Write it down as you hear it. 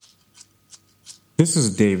This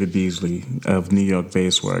is David Beasley of New York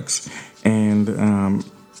Bassworks, and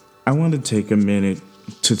I want to take a minute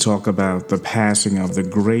to talk about the passing of the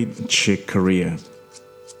great Chick Corea.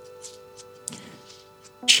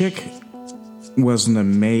 Chick was an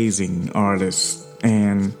amazing artist,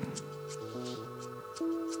 and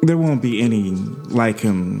there won't be any like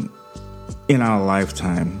him in our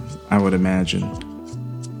lifetime, I would imagine.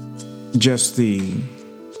 Just the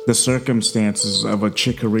circumstances of a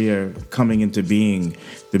Chick Corea coming into being,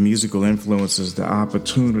 the musical influences, the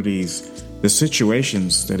opportunities, the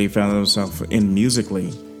situations that he found himself in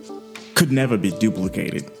musically could never be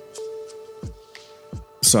duplicated.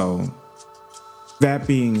 So, that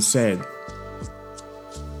being said,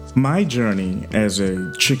 my journey as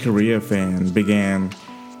a Chick Corea fan began,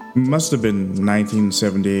 must have been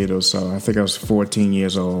 1978 or so. I think I was 14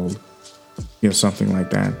 years old, something like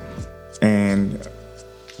that. And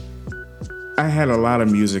I had a lot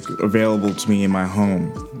of music available to me in my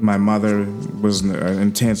home. My mother was an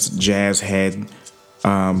intense jazz head.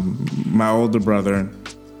 My oldest brother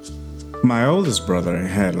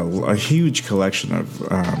had a huge collection of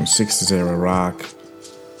 60s era rock,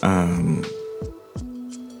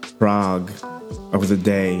 prog of the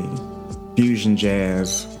day, fusion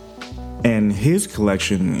jazz, and his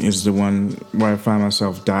collection is the one where I find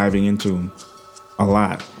myself diving into a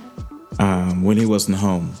lot when he wasn't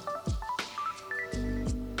home.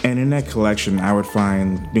 And in that collection, I would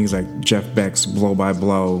find things like Jeff Beck's Blow by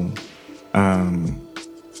Blow,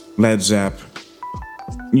 Led Zepp,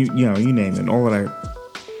 you name it, all of that,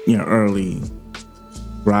 early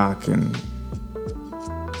rock and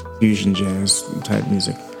fusion jazz type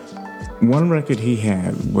music. One record he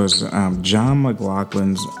had was John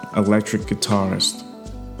McLaughlin's Electric Guitarist.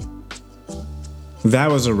 That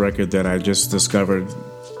was a record that I just discovered.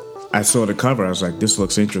 I saw the cover. I was like, this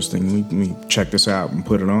looks interesting. Let me check this out and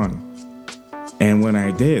put it on. And when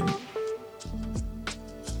I did,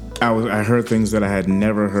 I heard things that I had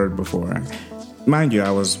never heard before. Mind you,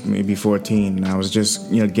 I was maybe 14, and I was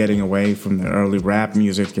just getting away from the early rap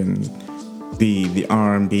music and the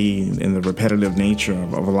R&B and the repetitive nature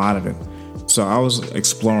of a lot of it. So I was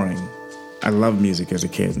exploring. I loved music as a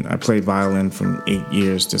kid. I played violin from 8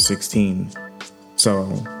 years to 16.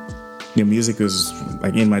 So music was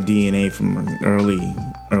like in my DNA from an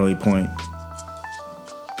early point.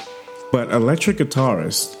 But Electric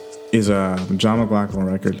Guitarist is a John McLaughlin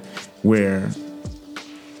record where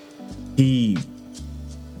he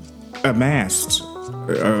amassed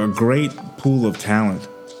a great pool of talent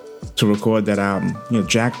to record that album.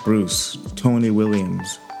 Jack Bruce, Tony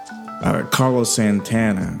Williams, Carlos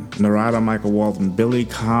Santana, Narada Michael Walton, Billy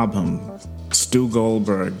Cobham, Stu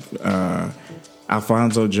Goldberg,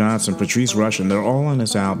 Alfonso Johnson, Patrice Rushen, they're all on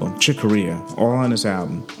this album. Chick Corea, all on this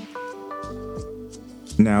album.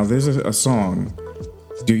 Now, there's a song,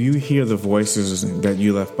 Do You Hear the Voices That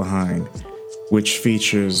You Left Behind, which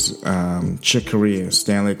features Chick Corea,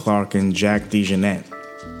 Stanley Clarke, and Jack DeJohnette.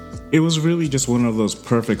 It was really just one of those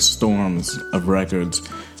perfect storms of records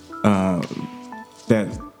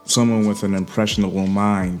that someone with an impressionable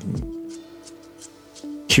mind,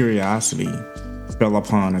 curiosity, fell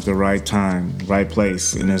upon at the right time, right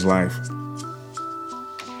place in his life.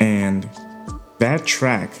 And that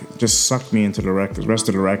track just sucked me into the rest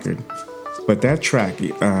of the record. But that track,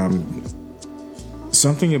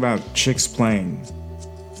 something about Chick's playing,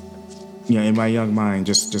 in my young mind,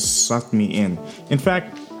 just sucked me in. In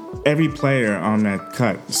fact, every player on that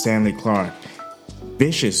cut, Stanley Clarke,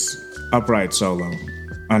 vicious upright solo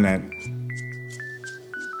on that.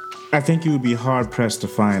 I think you would be hard-pressed to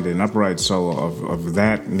find an upright solo of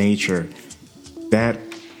that nature, that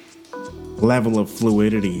level of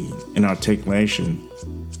fluidity and articulation,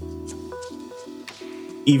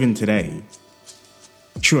 even today.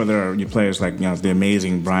 Sure, there are players like the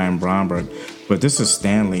amazing Brian Bromberg, but this is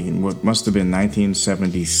Stanley in what must have been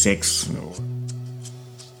 1976 or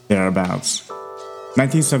thereabouts.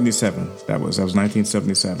 1977, that was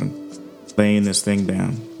 1977, laying this thing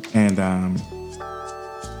down. And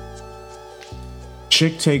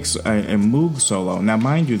Chick takes a Moog solo. Now,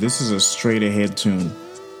 mind you, this is a straight-ahead tune,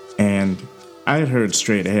 and I had heard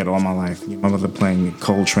straight-ahead all my life. My mother playing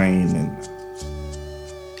Coltrane and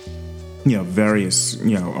various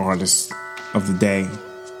artists of the day,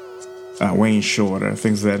 Wayne Shorter,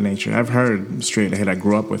 things of that nature. I've heard straight-ahead. I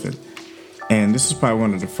grew up with it, and this is probably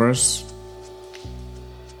one of the first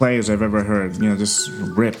players I've ever heard. Just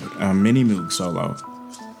rip a mini Moog solo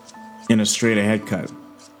in a straight-ahead cut.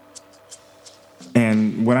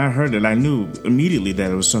 And when I heard it, I knew immediately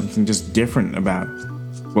that it was something just different about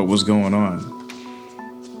what was going on.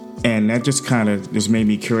 And that just kind of just made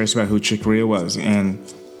me curious about who Chick Corea was. And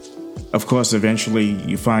Of course, eventually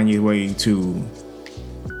you find your way to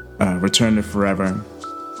Return to Forever.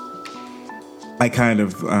 I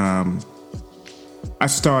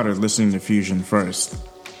started listening to Fusion first,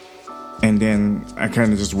 and then I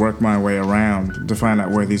kind of just worked my way around to find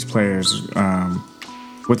out where these players,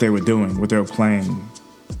 what they were doing, what they were playing,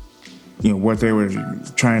 what they were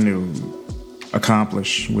trying to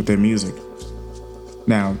accomplish with their music.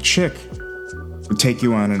 Now, Chick would take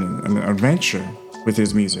you on an adventure with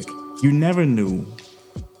his music. You never knew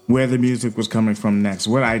where the music was coming from next,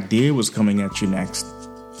 what idea was coming at you next.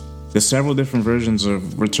 There's several different versions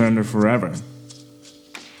of Return to Forever.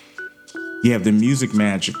 You have the Music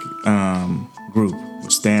Magic group,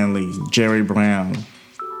 Stanley, Jerry Brown,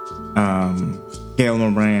 Gail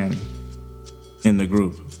Moran in the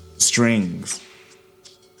group, Strings.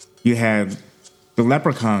 You had the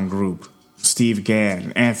Leprechaun group, Steve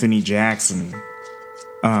Gadd, Anthony Jackson.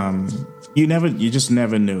 You just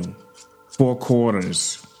never knew. Four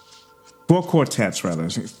quartets,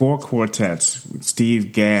 with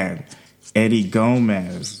Steve Gadd, Eddie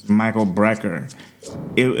Gomez, Michael Brecker.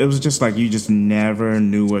 It was just like you just never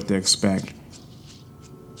knew what to expect.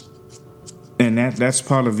 And that's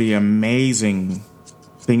part of the amazing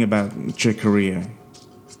thing about Chick Corea.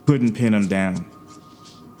 Couldn't pin him down.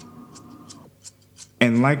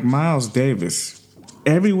 And like Miles Davis,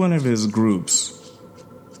 every one of his groups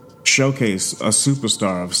showcase a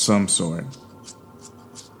superstar of some sort.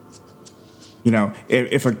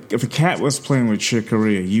 If a cat was playing with Chick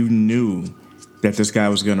Corea, you knew that this guy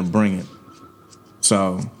was going to bring it.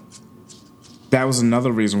 So that was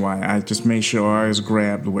another reason why I just made sure I always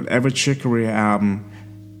grabbed whatever Chick Corea album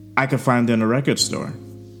I could find in a record store.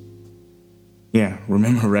 Yeah,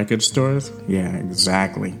 remember record stores? Yeah,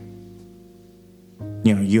 exactly.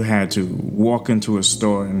 You had to walk into a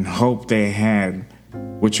store and hope they had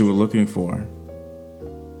what you were looking for.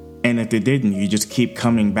 And if they didn't, you just keep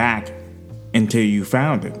coming back until you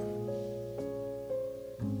found it.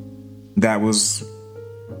 That was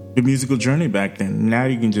the musical journey back then. Now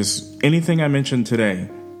you can just, anything I mentioned today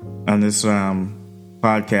on this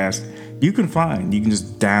podcast, you can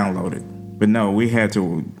just download it. But no, we had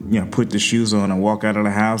to, put the shoes on and walk out of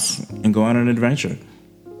the house and go on an adventure.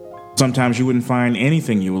 Sometimes you wouldn't find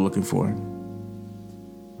anything you were looking for.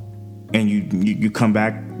 And you come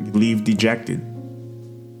back, you leave dejected.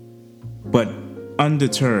 But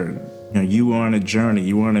undeterred, you were on a journey,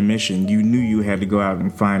 you were on a mission. You knew you had to go out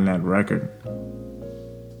and find that record.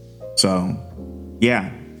 So,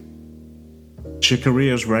 yeah. Chick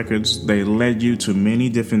Corea's records, they led you to many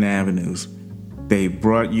different avenues. They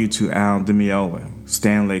brought you to Al Di Meola,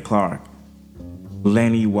 Stanley Clarke,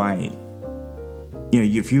 Lenny White.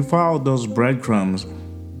 If you followed those breadcrumbs,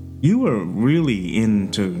 you were really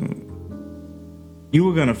you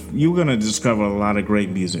were gonna discover a lot of great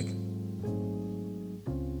music.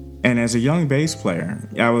 And as a young bass player,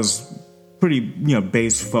 I was pretty,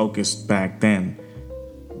 bass focused back then.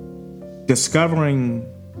 Discovering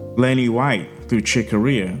Lenny White through Chick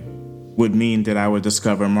Corea would mean that I would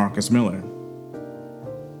discover Marcus Miller.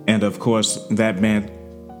 And of course, that meant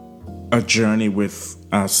a journey with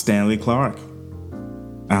Stanley Clarke.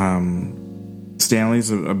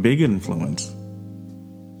 Stanley's a big influence.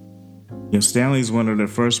 Stanley's one of the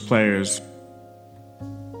first players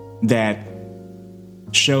that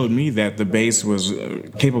showed me that the bass was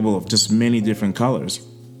capable of just many different colors.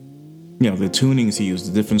 The tunings he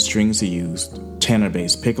used, the different strings he used, tenor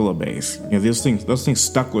bass, piccolo bass. Those things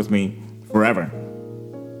stuck with me forever.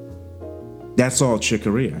 That's all Chick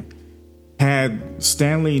Corea. Had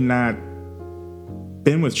Stanley not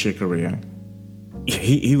been with Chick Corea,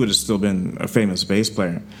 he would have still been a famous bass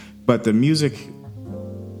player. But the music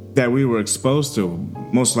that we were exposed to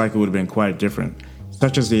most likely would have been quite different,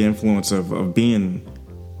 such as the influence of being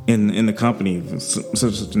in the company of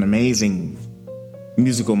such an amazing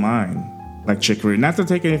musical mind like Chick Corea. Not to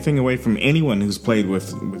take anything away from anyone who's played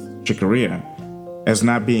with Chick Corea as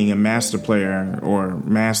not being a master player or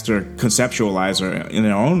master conceptualizer in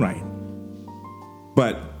their own right.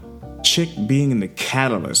 But Chick being the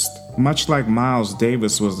catalyst, much like Miles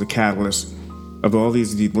Davis was the catalyst of all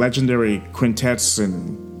these legendary quintets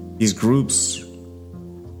and these groups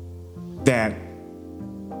that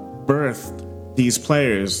birthed these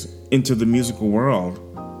players into the musical world.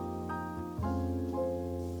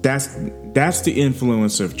 That's the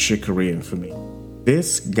influence of Chick Corea for me.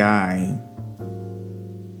 This guy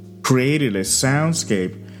created a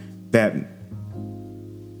soundscape that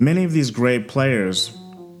many of these great players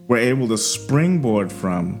were able to springboard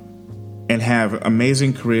from and have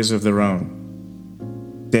amazing careers of their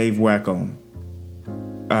own. Dave Weckl,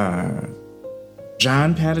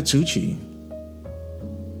 John Patitucci,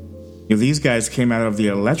 These guys came out of the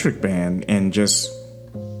Electric Band and just,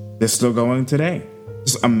 they're still going today.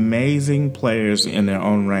 Just amazing players in their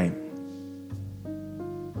own right.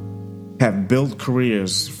 Have built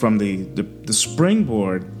careers from the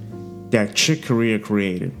springboard that Chick Corea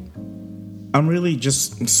created. I'm really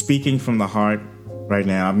just speaking from the heart right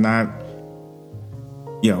now. I'm not,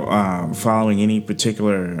 following any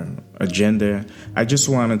particular agenda. I just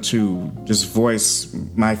wanted to just voice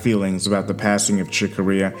my feelings about the passing of Chick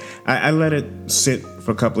Corea. I let it sit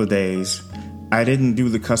for a couple of days. I didn't do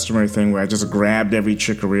the customary thing where I just grabbed every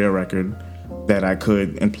Chick Corea record that I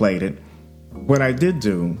could and played it. What I did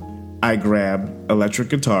do, I grabbed Electric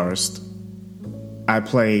Guitarist. I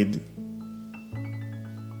played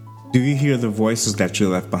Do You Hear the Voices That You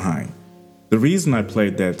Left Behind? The reason I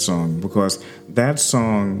played that song, because that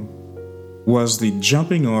song was the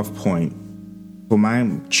jumping off point for my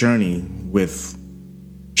journey with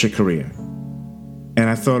Chick Corea. And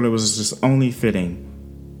I thought it was just only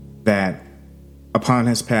fitting that upon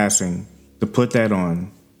his passing, to put that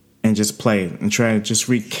on and just play it and try to just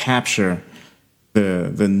recapture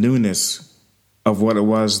the newness of what it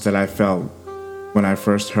was that I felt when I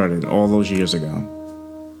first heard it all those years ago.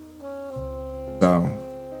 So,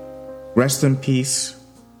 rest in peace,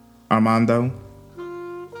 Armando.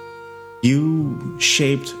 You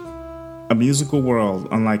shaped a musical world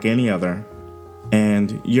unlike any other,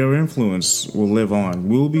 and your influence will live on.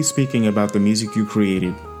 We'll be speaking about the music you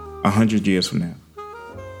created 100 years from now.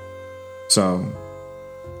 So,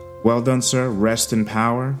 well done, sir. Rest in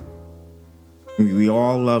power. We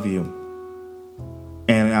all love you.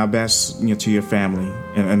 And our best to your family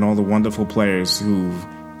and all the wonderful players who've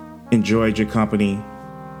enjoyed your company,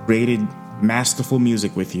 created masterful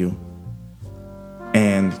music with you,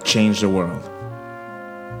 and changed the world.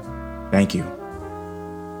 Thank you.